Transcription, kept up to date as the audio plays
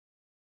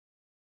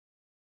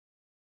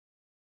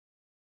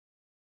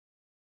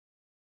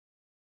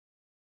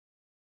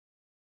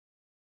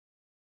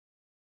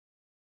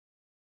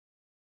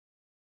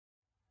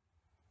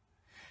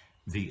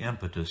The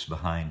impetus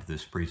behind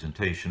this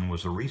presentation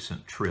was a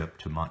recent trip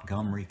to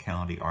Montgomery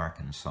County,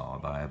 Arkansas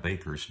by a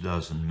baker's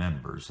dozen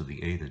members of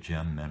the Ada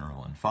Gem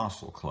Mineral and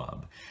Fossil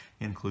Club,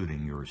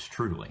 including yours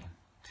truly.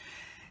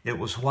 It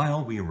was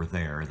while we were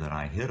there that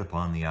I hit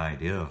upon the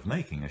idea of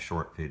making a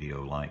short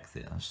video like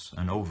this,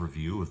 an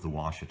overview of the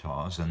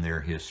Ouachitas and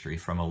their history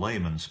from a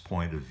layman's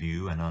point of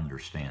view and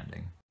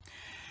understanding.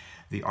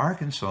 The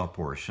Arkansas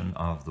portion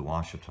of the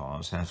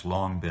Ouachitas has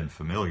long been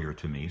familiar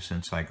to me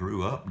since I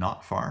grew up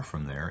not far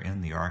from there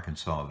in the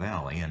Arkansas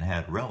Valley and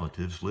had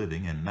relatives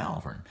living in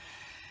Malvern,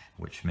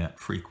 which meant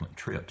frequent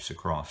trips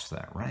across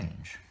that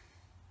range.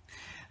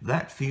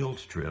 That field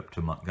trip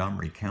to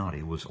Montgomery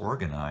County was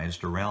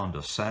organized around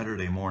a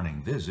Saturday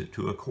morning visit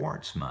to a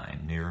quartz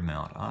mine near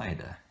Mount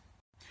Ida.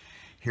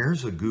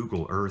 Here's a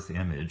Google Earth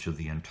image of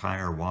the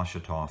entire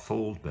Ouachita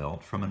fold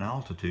belt from an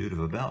altitude of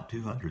about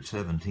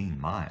 217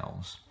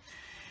 miles.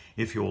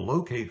 If you'll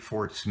locate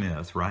Fort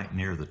Smith right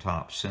near the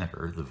top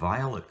center, the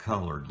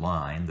violet-colored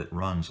line that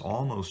runs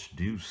almost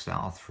due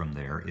south from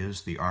there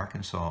is the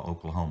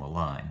Arkansas-Oklahoma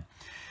line.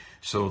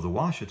 So the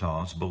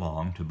Ouachitas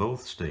belong to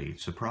both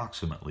states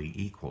approximately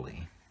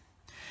equally.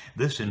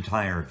 This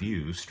entire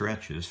view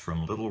stretches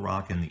from Little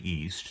Rock in the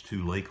east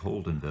to Lake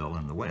Holdenville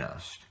in the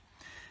west.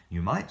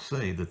 You might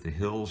say that the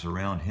hills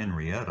around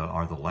Henrietta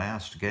are the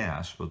last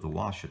gasp of the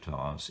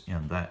Ouachitas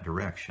in that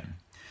direction.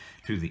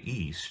 To the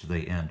east,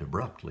 they end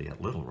abruptly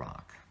at Little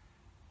Rock.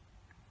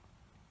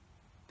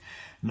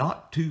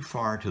 Not too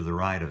far to the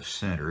right of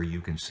center,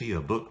 you can see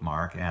a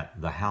bookmark at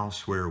the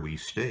house where we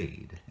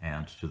stayed,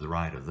 and to the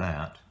right of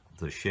that,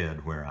 the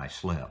shed where I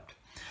slept.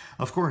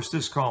 Of course,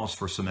 this calls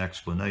for some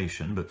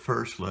explanation, but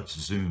first let's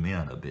zoom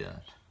in a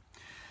bit.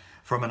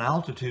 From an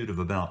altitude of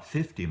about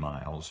 50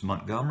 miles,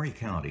 Montgomery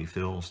County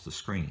fills the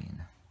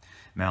screen.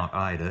 Mount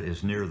Ida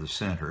is near the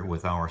center,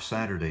 with our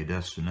Saturday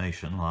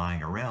destination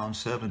lying around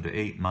 7 to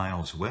 8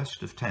 miles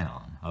west of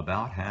town,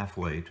 about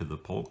halfway to the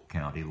Polk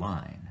County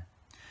line.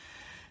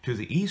 To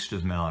the east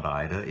of Mount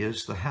Ida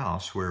is the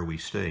house where we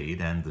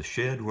stayed, and the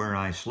shed where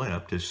I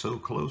slept is so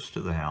close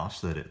to the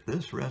house that at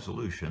this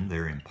resolution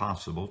they're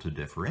impossible to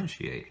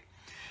differentiate.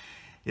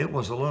 It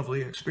was a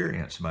lovely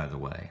experience, by the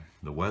way.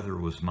 The weather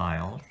was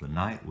mild, the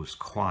night was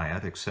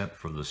quiet except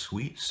for the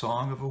sweet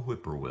song of a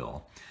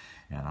whippoorwill,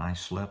 and I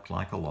slept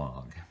like a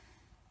log.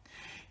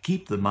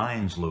 Keep the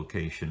mine's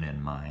location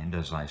in mind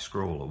as I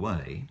scroll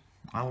away.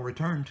 I'll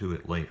return to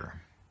it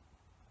later.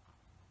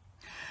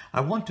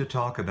 I want to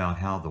talk about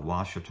how the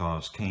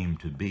Ouachitas came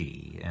to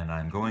be, and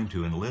I'm going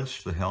to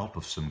enlist the help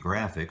of some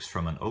graphics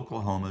from an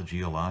Oklahoma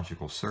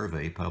Geological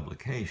Survey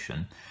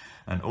publication,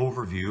 an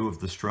overview of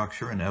the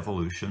structure and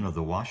evolution of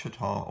the Ouachita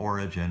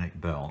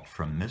orogenic belt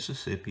from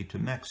Mississippi to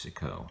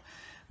Mexico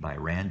by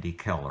Randy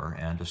Keller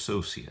and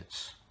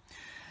Associates.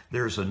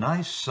 There's a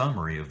nice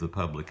summary of the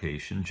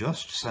publication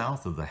just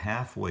south of the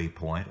halfway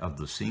point of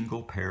the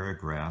single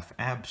paragraph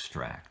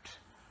abstract.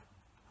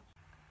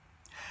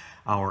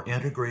 Our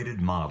integrated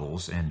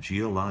models and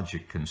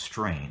geologic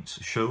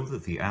constraints show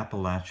that the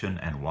Appalachian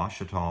and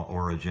Ouachita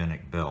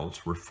orogenic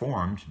belts were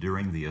formed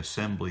during the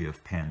assembly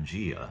of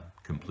Pangaea,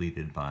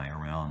 completed by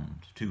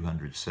around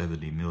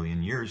 270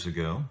 million years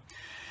ago,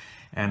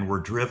 and were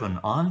driven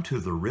onto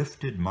the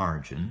rifted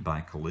margin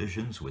by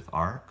collisions with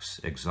arcs,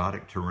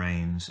 exotic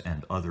terrains,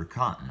 and other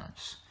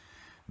continents.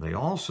 They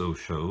also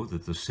show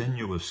that the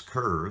sinuous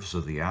curves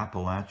of the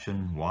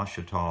Appalachian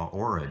Ouachita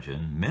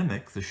origin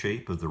mimic the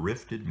shape of the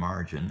rifted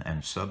margin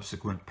and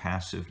subsequent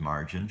passive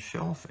margin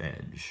shelf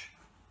edge.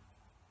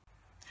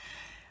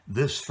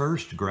 This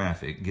first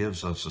graphic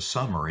gives us a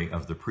summary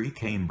of the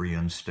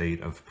Precambrian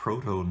state of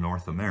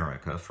Proto-North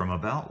America from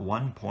about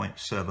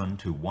 1.7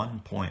 to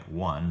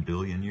 1.1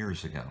 billion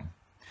years ago.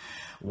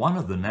 One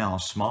of the now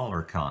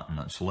smaller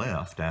continents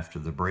left after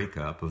the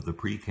breakup of the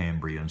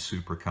Precambrian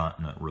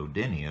supercontinent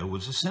Rodinia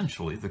was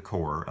essentially the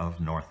core of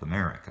North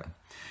America.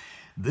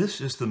 This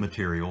is the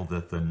material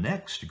that the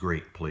next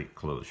Great Plate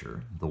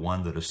closure, the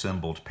one that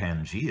assembled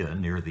Pangaea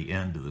near the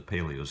end of the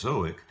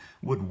Paleozoic,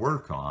 would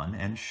work on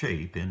and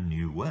shape in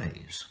new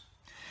ways.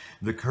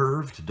 The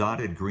curved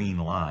dotted green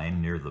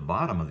line near the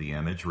bottom of the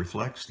image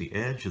reflects the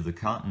edge of the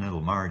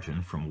continental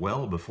margin from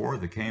well before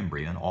the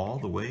Cambrian all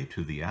the way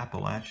to the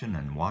Appalachian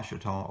and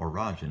Ouachita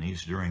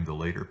orogenies during the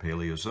later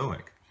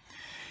Paleozoic.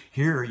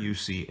 Here you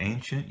see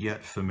ancient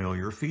yet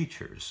familiar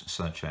features,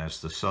 such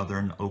as the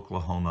southern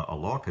Oklahoma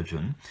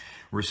Alocagen,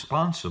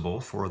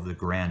 responsible for the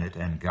granite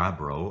and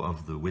gabbro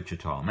of the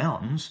Wichita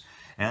Mountains,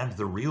 and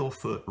the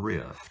Reelfoot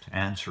Rift,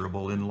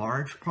 answerable in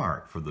large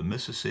part for the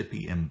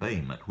Mississippi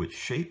embayment, which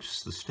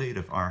shapes the state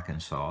of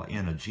Arkansas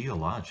in a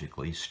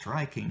geologically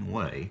striking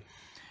way,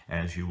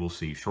 as you will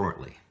see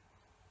shortly.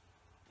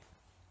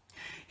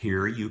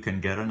 Here you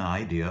can get an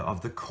idea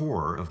of the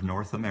core of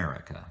North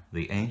America,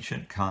 the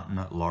ancient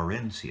continent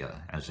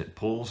Laurentia, as it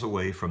pulls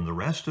away from the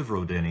rest of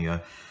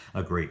Rodinia,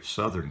 a great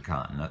southern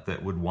continent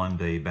that would one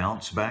day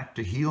bounce back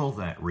to heal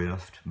that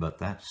rift, but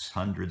that's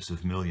hundreds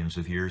of millions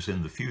of years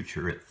in the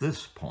future at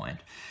this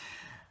point.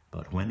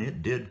 But when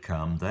it did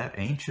come, that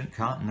ancient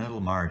continental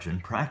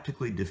margin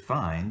practically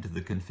defined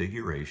the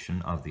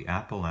configuration of the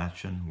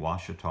Appalachian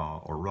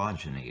Ouachita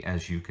orogeny,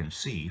 as you can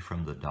see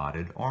from the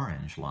dotted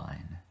orange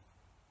line.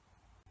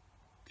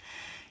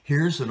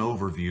 Here's an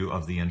overview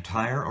of the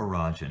entire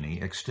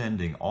orogeny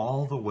extending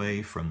all the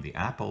way from the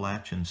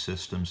Appalachian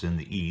systems in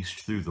the east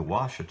through the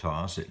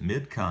Ouachitas at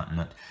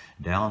mid-continent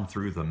down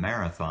through the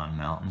Marathon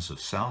Mountains of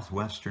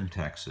southwestern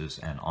Texas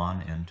and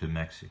on into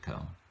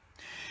Mexico.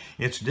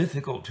 It's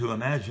difficult to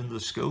imagine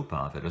the scope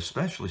of it,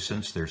 especially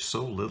since there's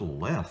so little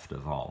left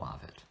of all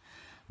of it.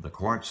 The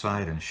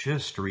quartzite and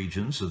schist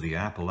regions of the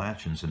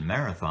Appalachians and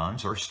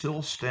Marathons are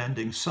still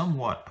standing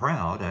somewhat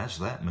proud, as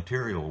that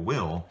material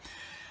will,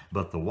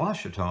 but the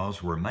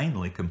Ouachitas were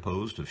mainly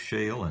composed of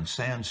shale and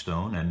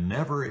sandstone and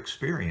never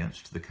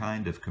experienced the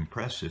kind of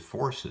compressive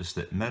forces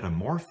that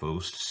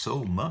metamorphosed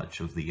so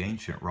much of the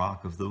ancient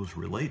rock of those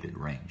related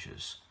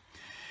ranges.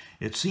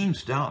 It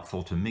seems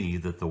doubtful to me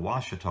that the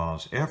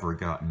Ouachitas ever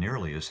got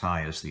nearly as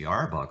high as the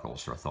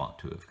Arbuckles are thought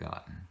to have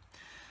gotten.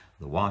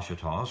 The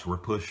Ouachitas were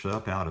pushed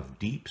up out of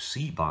deep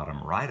sea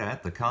bottom right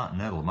at the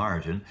continental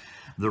margin.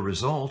 The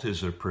result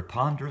is a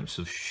preponderance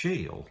of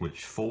shale,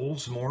 which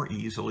folds more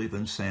easily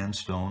than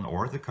sandstone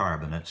or the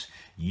carbonates,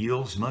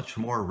 yields much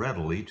more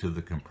readily to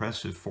the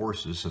compressive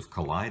forces of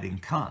colliding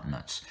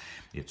continents.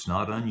 It's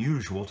not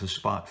unusual to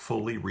spot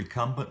fully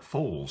recumbent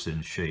folds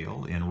in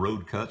shale in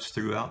road cuts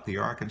throughout the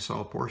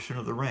Arkansas portion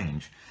of the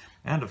range.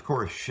 And of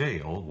course,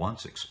 shale,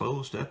 once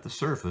exposed at the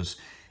surface,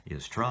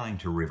 is trying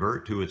to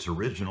revert to its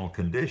original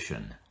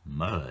condition,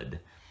 mud.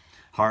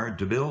 Hard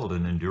to build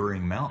an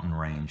enduring mountain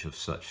range of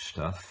such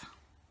stuff.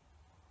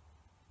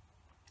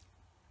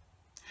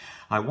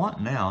 I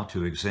want now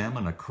to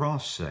examine a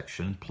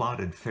cross-section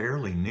plotted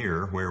fairly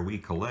near where we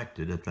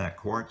collected at that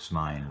quartz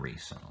mine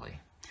recently.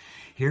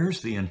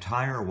 Here's the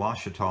entire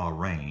Ouachita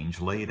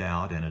range laid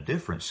out in a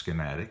different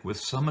schematic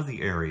with some of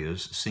the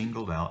areas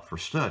singled out for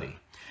study.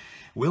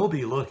 We'll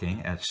be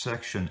looking at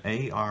section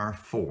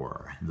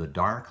AR4, the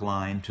dark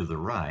line to the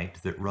right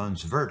that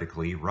runs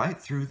vertically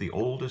right through the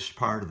oldest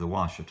part of the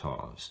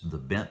Ouachitas, the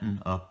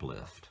Benton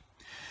Uplift.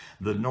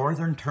 The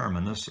northern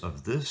terminus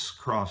of this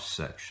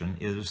cross-section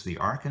is the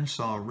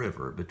Arkansas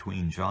River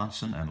between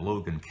Johnson and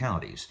Logan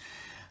counties.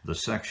 The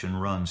section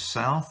runs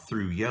south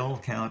through Yell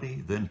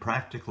County, then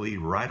practically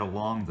right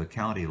along the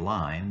county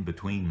line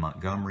between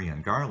Montgomery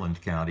and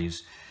Garland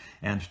counties,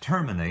 and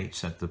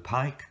terminates at the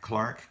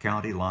Pike-Clark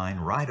County line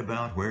right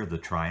about where the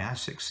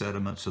Triassic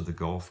sediments of the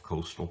Gulf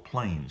coastal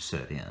plain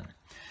set in.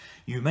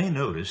 You may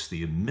notice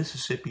the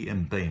Mississippi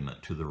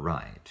embayment to the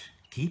right.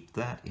 Keep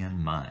that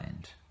in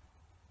mind.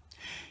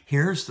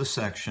 Here's the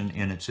section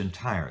in its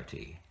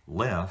entirety.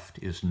 Left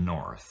is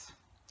north.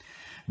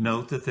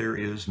 Note that there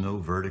is no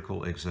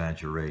vertical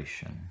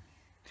exaggeration.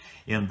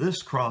 In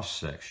this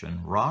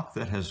cross-section, rock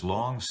that has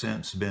long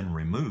since been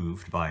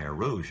removed by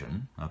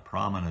erosion, a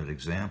prominent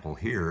example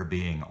here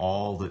being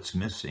all that's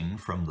missing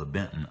from the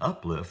Benton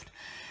Uplift,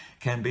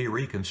 can be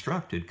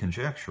reconstructed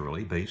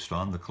conjecturally based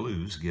on the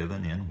clues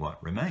given in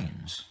what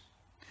remains.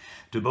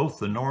 To both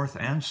the north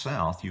and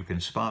south, you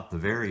can spot the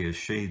various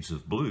shades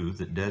of blue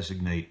that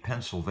designate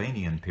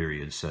Pennsylvanian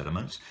period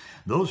sediments.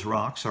 Those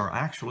rocks are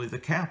actually the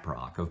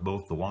caprock of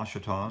both the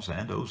Ouachitas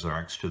and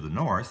Ozarks to the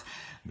north,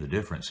 the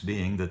difference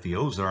being that the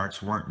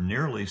Ozarks weren't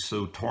nearly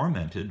so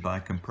tormented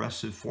by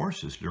compressive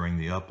forces during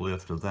the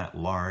uplift of that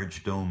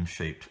large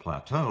dome-shaped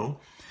plateau,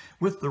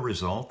 with the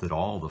result that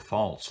all the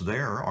faults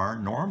there are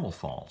normal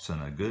faults,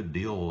 and a good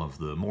deal of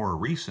the more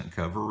recent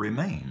cover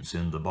remains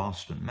in the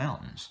Boston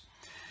Mountains.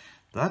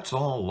 That's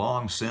all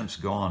long since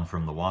gone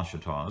from the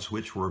Ouachitas,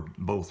 which were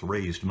both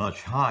raised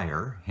much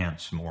higher,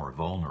 hence more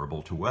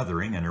vulnerable to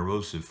weathering and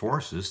erosive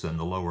forces than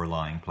the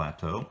lower-lying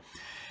plateau,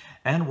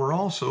 and were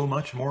also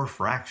much more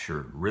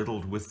fractured,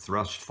 riddled with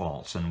thrust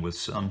faults, and with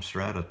some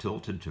strata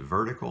tilted to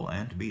vertical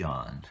and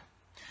beyond.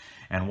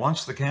 And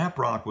once the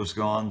caprock was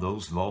gone,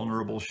 those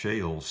vulnerable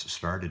shales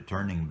started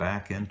turning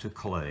back into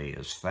clay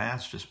as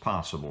fast as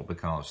possible,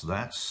 because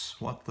that's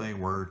what they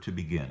were to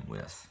begin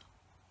with.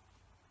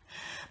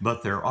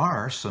 But there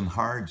are some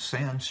hard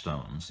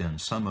sandstones in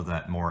some of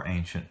that more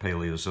ancient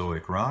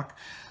Paleozoic rock,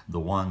 the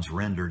ones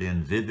rendered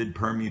in vivid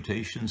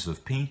permutations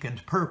of pink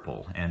and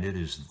purple, and it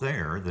is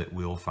there that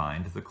we'll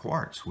find the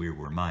quartz we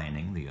were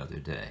mining the other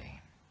day.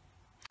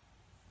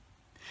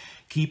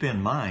 Keep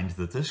in mind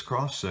that this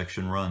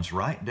cross-section runs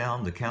right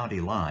down the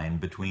county line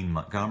between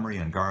Montgomery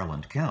and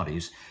Garland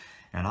counties,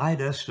 and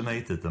I'd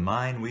estimate that the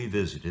mine we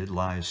visited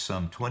lies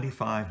some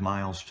 25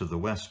 miles to the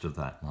west of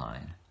that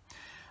line.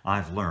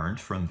 I've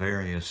learned from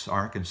various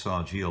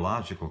Arkansas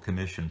Geological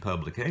Commission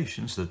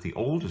publications that the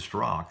oldest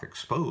rock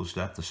exposed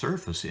at the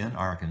surface in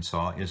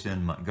Arkansas is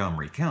in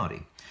Montgomery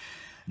County.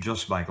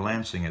 Just by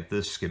glancing at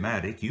this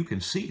schematic, you can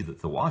see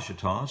that the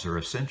Ouachitas are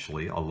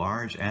essentially a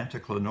large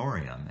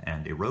anticlinorium,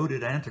 and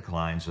eroded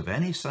anticlines of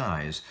any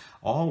size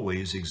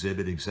always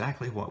exhibit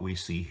exactly what we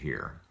see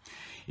here.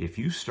 If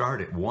you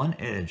start at one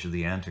edge of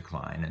the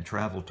anticline and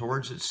travel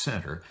towards its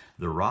center,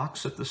 the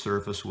rocks at the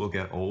surface will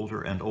get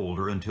older and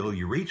older until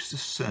you reach the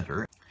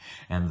center,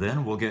 And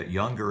then we'll get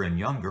younger and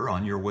younger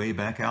on your way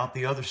back out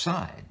the other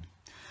side.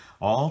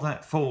 All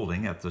that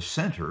folding at the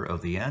center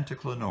of the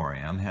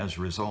anticlinorium has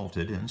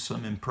resulted in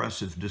some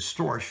impressive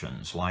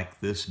distortions, like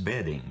this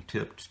bedding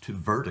tipped to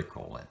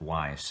vertical at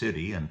Y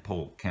City and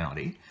Polk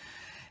County,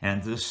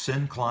 and this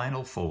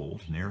synclinal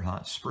fold near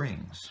Hot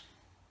Springs.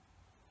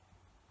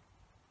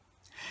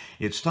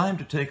 It's time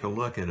to take a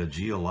look at a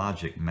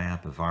geologic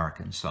map of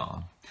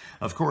Arkansas.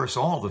 Of course,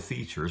 all the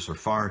features are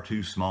far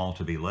too small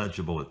to be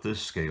legible at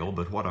this scale,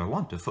 but what I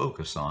want to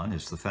focus on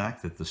is the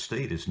fact that the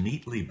state is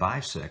neatly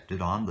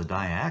bisected on the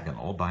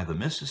diagonal by the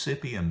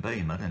Mississippi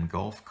Embayment and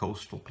Gulf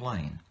Coastal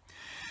Plain.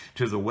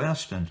 To the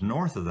west and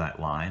north of that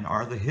line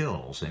are the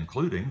hills,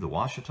 including the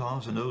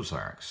Ouachitas and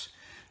Ozarks.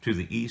 To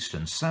the east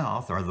and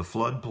south are the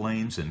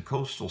floodplains and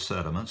coastal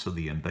sediments of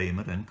the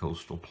Embayment and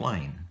Coastal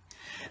Plain.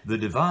 The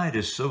divide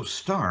is so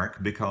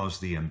stark because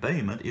the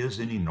embayment is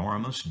an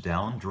enormous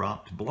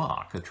down-dropped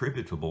block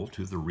attributable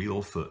to the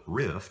Reelfoot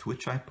Rift,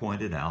 which I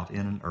pointed out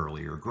in an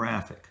earlier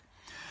graphic.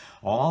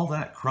 All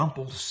that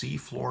crumpled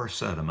seafloor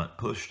sediment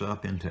pushed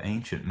up into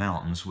ancient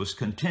mountains was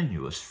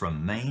continuous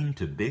from Maine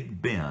to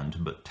Big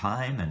Bend, but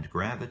time and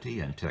gravity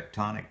and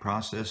tectonic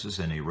processes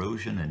and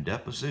erosion and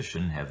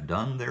deposition have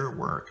done their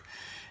work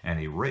and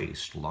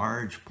erased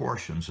large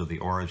portions of the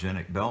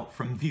orogenic belt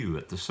from view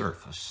at the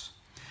surface.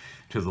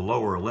 To the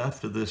lower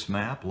left of this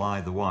map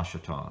lie the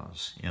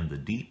Ouachitas, in the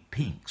deep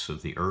pinks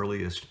of the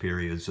earliest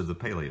periods of the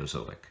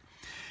Paleozoic.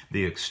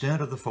 The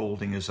extent of the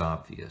folding is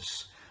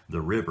obvious.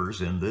 The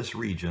rivers in this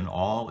region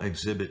all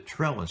exhibit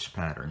trellis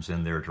patterns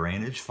in their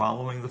drainage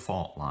following the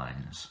fault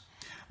lines.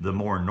 The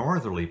more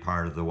northerly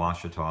part of the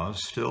Ouachitas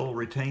still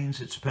retains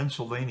its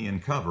Pennsylvanian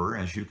cover,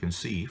 as you can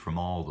see from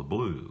all the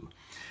blue.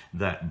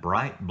 That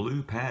bright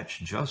blue patch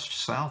just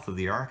south of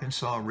the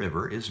Arkansas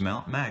River is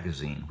Mount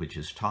Magazine, which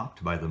is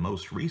topped by the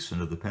most recent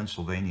of the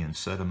Pennsylvanian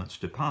sediments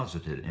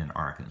deposited in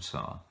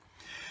Arkansas.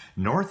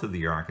 North of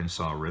the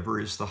Arkansas River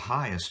is the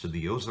highest of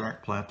the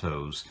Ozark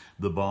Plateaus,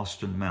 the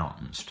Boston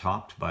Mountains,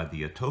 topped by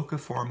the Atoka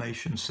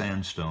Formation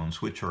sandstones,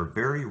 which are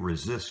very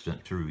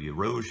resistant to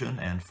erosion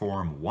and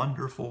form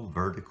wonderful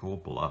vertical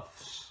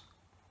bluffs.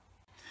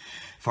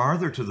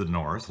 Farther to the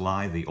north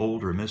lie the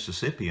older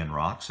Mississippian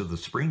rocks of the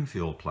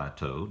Springfield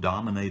Plateau,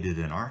 dominated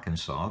in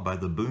Arkansas by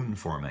the Boone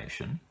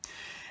Formation.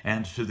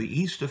 And to the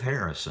east of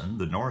Harrison,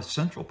 the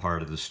north-central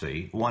part of the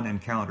state, one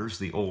encounters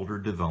the older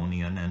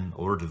Devonian and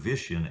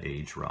Ordovician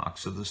age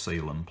rocks of the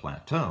Salem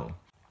Plateau.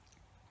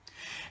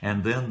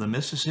 And then the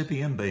Mississippi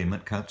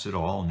Embayment cuts it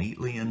all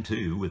neatly in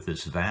two with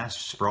this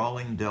vast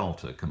sprawling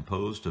delta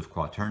composed of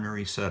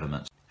quaternary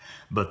sediments.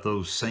 But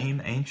those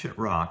same ancient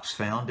rocks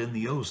found in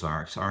the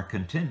Ozarks are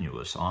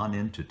continuous on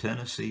into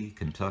Tennessee,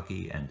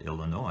 Kentucky, and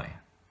Illinois.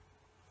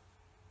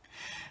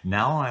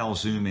 Now I'll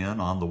zoom in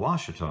on the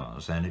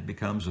Ouachitas, and it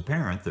becomes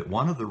apparent that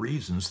one of the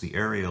reasons the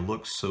area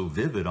looks so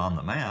vivid on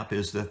the map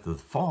is that the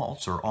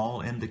faults are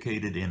all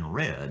indicated in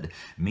red,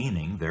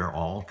 meaning they're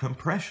all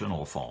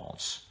compressional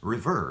faults,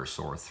 reverse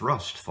or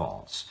thrust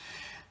faults.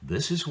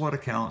 This is what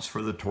accounts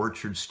for the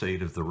tortured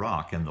state of the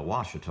rock in the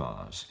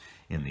Ouachitas.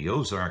 In the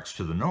Ozarks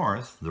to the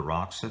north, the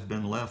rocks have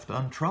been left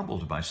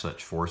untroubled by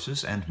such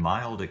forces, and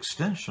mild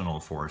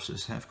extensional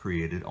forces have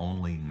created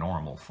only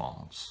normal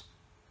faults.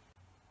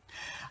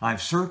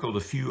 I've circled a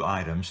few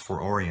items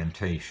for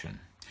orientation.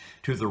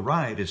 To the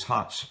right is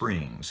Hot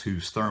Springs,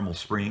 whose thermal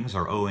springs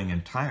are owing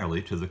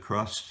entirely to the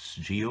crust's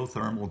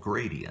geothermal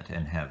gradient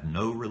and have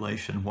no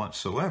relation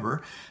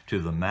whatsoever to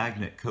the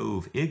Magnet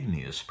Cove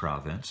igneous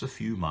province a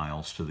few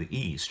miles to the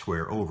east,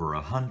 where over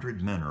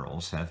 100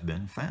 minerals have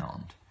been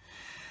found.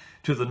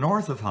 To the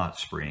north of Hot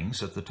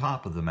Springs, at the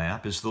top of the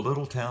map, is the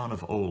little town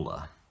of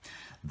Ola.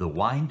 The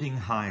winding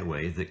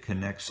highway that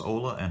connects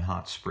Ola and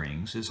Hot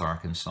Springs is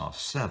Arkansas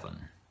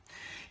 7.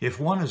 If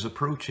one is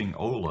approaching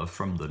Ola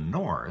from the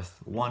north,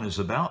 one is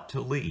about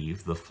to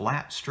leave the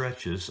flat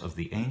stretches of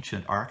the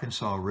ancient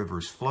Arkansas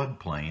River's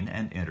floodplain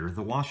and enter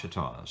the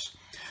Ouachitas.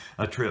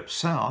 A trip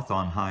south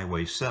on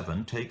Highway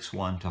 7 takes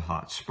one to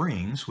Hot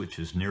Springs, which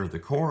is near the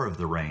core of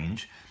the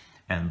range,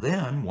 and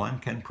then one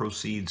can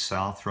proceed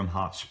south from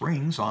Hot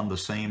Springs on the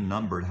same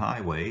numbered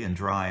highway and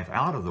drive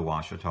out of the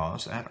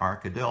Ouachitas at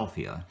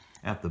Arkadelphia,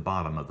 at the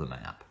bottom of the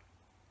map.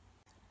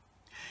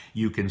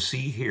 You can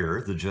see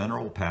here the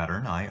general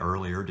pattern I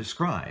earlier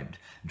described,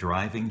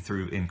 driving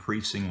through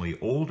increasingly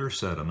older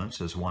sediments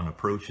as one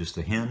approaches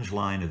the hinge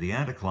line of the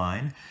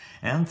anticline,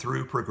 and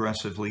through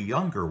progressively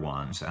younger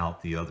ones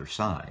out the other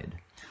side.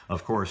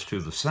 Of course, to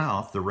the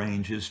south, the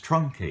range is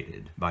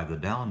truncated by the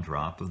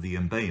downdrop of the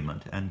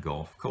embayment and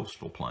Gulf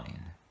Coastal Plain.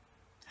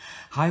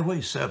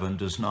 Highway 7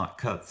 does not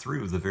cut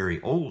through the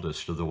very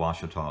oldest of the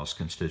Ouachitas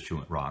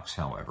constituent rocks,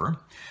 however.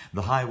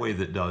 The highway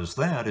that does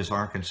that is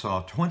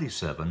Arkansas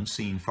 27,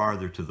 seen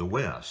farther to the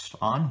west,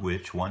 on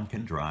which one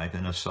can drive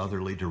in a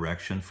southerly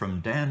direction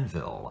from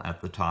Danville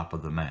at the top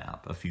of the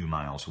map, a few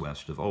miles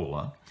west of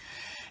Ola,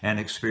 and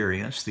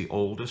experience the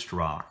oldest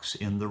rocks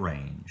in the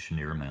range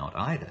near Mount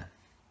Ida.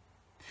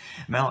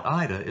 Mount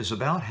Ida is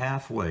about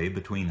halfway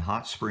between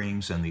Hot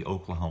Springs and the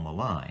Oklahoma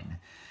line,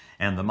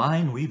 and the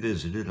mine we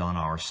visited on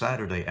our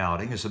Saturday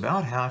outing is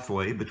about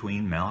halfway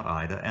between Mount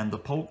Ida and the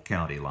Polk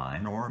County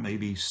line, or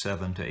maybe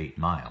 7 to 8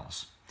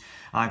 miles.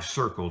 I've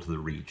circled the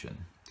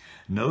region.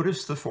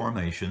 Notice the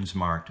formations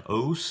marked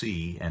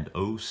OC and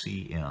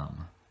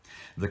OCM.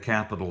 The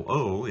capital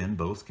O in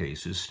both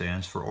cases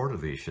stands for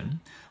Ordovician,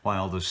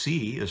 while the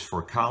C is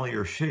for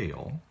Collier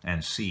Shale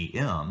and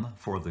CM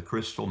for the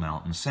Crystal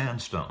Mountain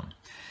Sandstone.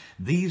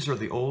 These are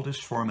the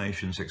oldest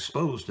formations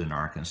exposed in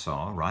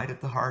Arkansas, right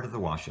at the heart of the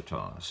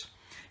Ouachitas.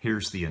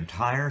 Here's the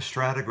entire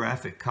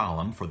stratigraphic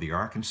column for the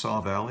Arkansas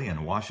Valley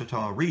and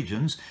Ouachita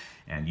regions,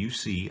 and you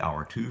see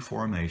our two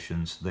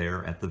formations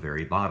there at the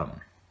very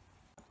bottom.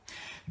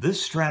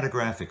 This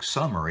stratigraphic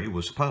summary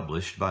was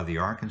published by the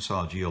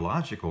Arkansas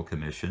Geological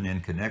Commission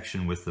in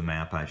connection with the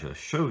map I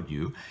just showed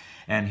you,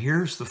 and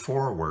here's the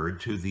foreword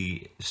to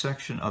the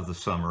section of the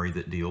summary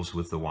that deals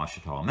with the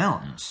Ouachita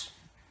Mountains.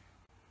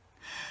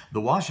 The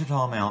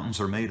Ouachita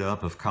Mountains are made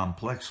up of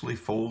complexly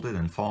folded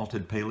and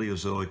faulted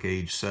Paleozoic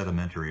age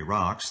sedimentary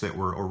rocks that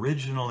were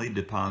originally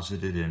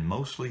deposited in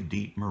mostly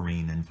deep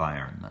marine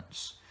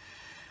environments.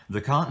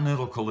 The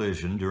continental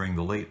collision during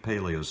the late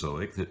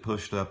Paleozoic that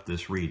pushed up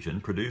this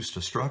region produced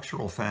a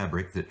structural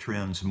fabric that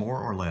trends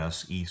more or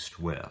less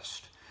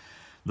east-west.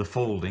 The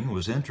folding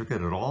was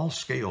intricate at all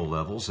scale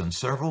levels, and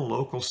several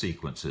local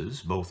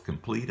sequences, both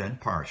complete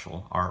and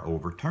partial, are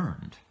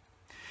overturned.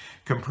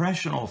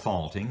 Compressional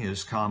faulting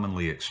is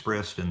commonly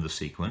expressed in the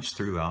sequence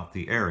throughout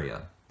the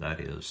area. That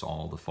is,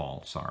 all the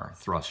faults are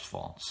thrust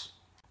faults.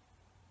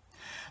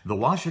 The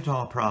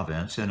Ouachita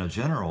province, in a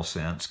general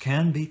sense,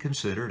 can be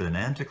considered an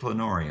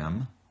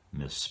anticlinorium,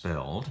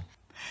 misspelled,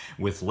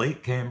 with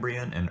late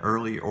Cambrian and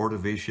early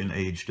Ordovician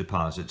age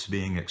deposits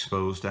being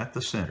exposed at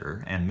the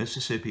center and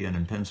Mississippian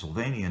and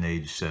Pennsylvanian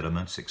age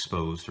sediments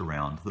exposed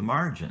around the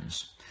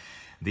margins.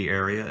 The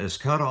area is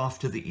cut off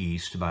to the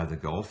east by the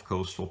Gulf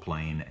Coastal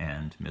Plain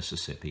and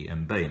Mississippi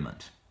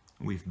embayment.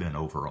 We've been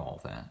over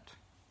all that.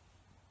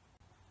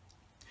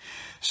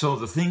 So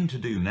the thing to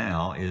do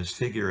now is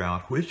figure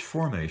out which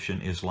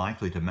formation is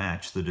likely to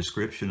match the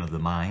description of the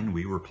mine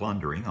we were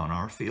plundering on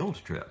our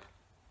field trip.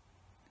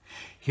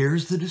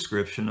 Here's the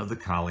description of the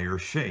Collier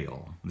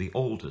Shale, the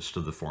oldest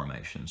of the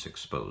formations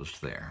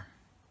exposed there.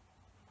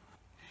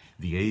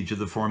 The age of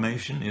the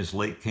formation is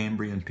late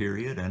Cambrian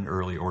period and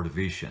early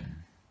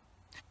Ordovician.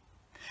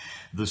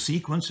 The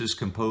sequence is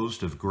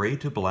composed of gray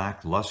to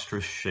black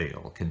lustrous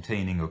shale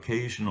containing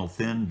occasional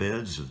thin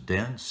beds of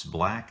dense,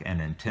 black,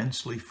 and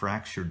intensely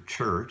fractured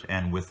chert,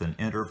 and with an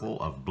interval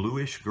of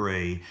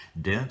bluish-gray,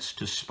 dense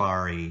to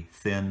sparry,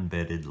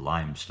 thin-bedded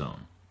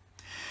limestone.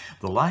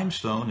 The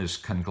limestone is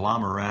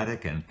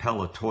conglomeratic and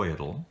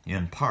pelletoidal,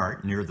 in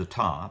part near the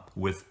top,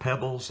 with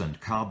pebbles and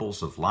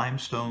cobbles of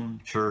limestone,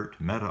 chert,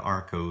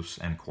 metaarchos,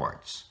 and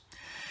quartz.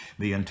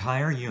 The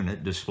entire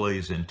unit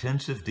displays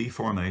intensive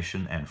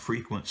deformation and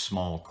frequent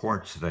small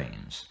quartz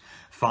veins.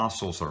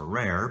 Fossils are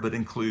rare, but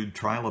include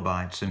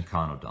trilobites and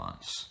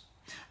conodonts.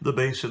 The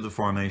base of the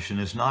formation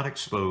is not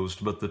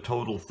exposed, but the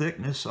total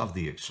thickness of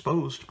the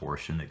exposed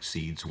portion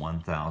exceeds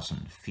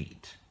 1,000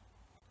 feet.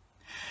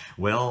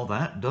 Well,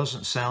 that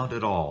doesn't sound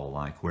at all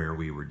like where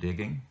we were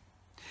digging.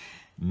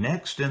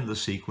 Next in the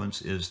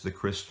sequence is the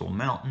Crystal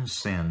Mountain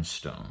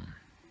Sandstone.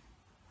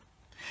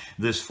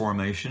 This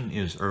formation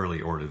is early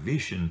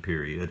Ordovician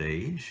period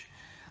age.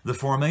 The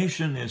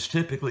formation is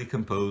typically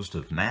composed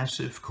of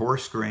massive,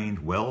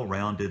 coarse-grained,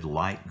 well-rounded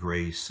light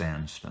gray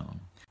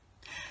sandstone.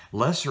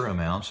 Lesser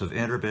amounts of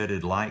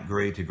interbedded light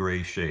gray to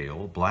gray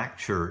shale, black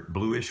chert,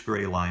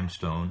 bluish-gray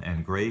limestone,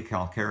 and gray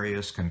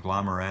calcareous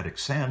conglomeratic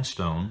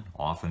sandstone,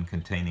 often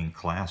containing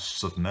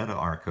clasts of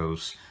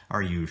metaarchos,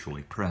 are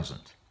usually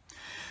present.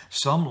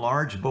 Some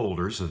large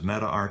boulders of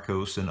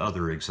metaarchos and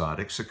other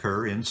exotics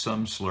occur in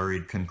some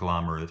slurried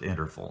conglomerate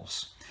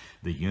intervals.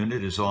 The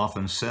unit is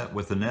often set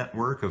with a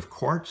network of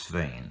quartz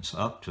veins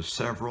up to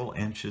several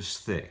inches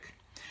thick.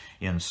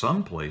 In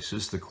some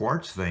places, the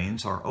quartz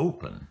veins are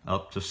open,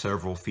 up to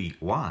several feet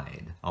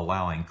wide,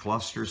 allowing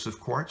clusters of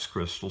quartz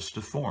crystals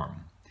to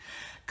form.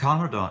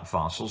 Conodont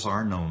fossils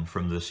are known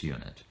from this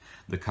unit.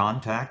 The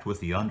contact with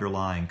the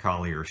underlying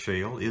Collier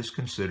Shale is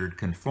considered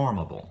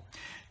conformable.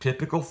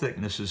 Typical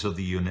thicknesses of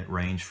the unit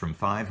range from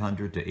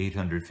 500 to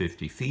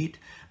 850 feet,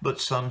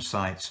 but some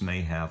sites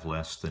may have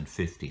less than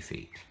 50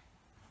 feet.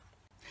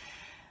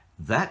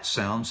 That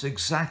sounds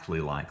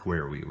exactly like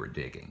where we were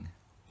digging.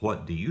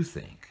 What do you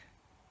think?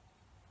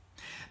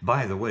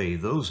 By the way,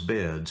 those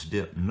beds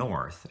dip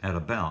north at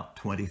about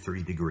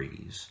 23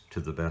 degrees, to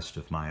the best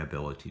of my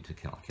ability to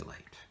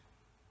calculate.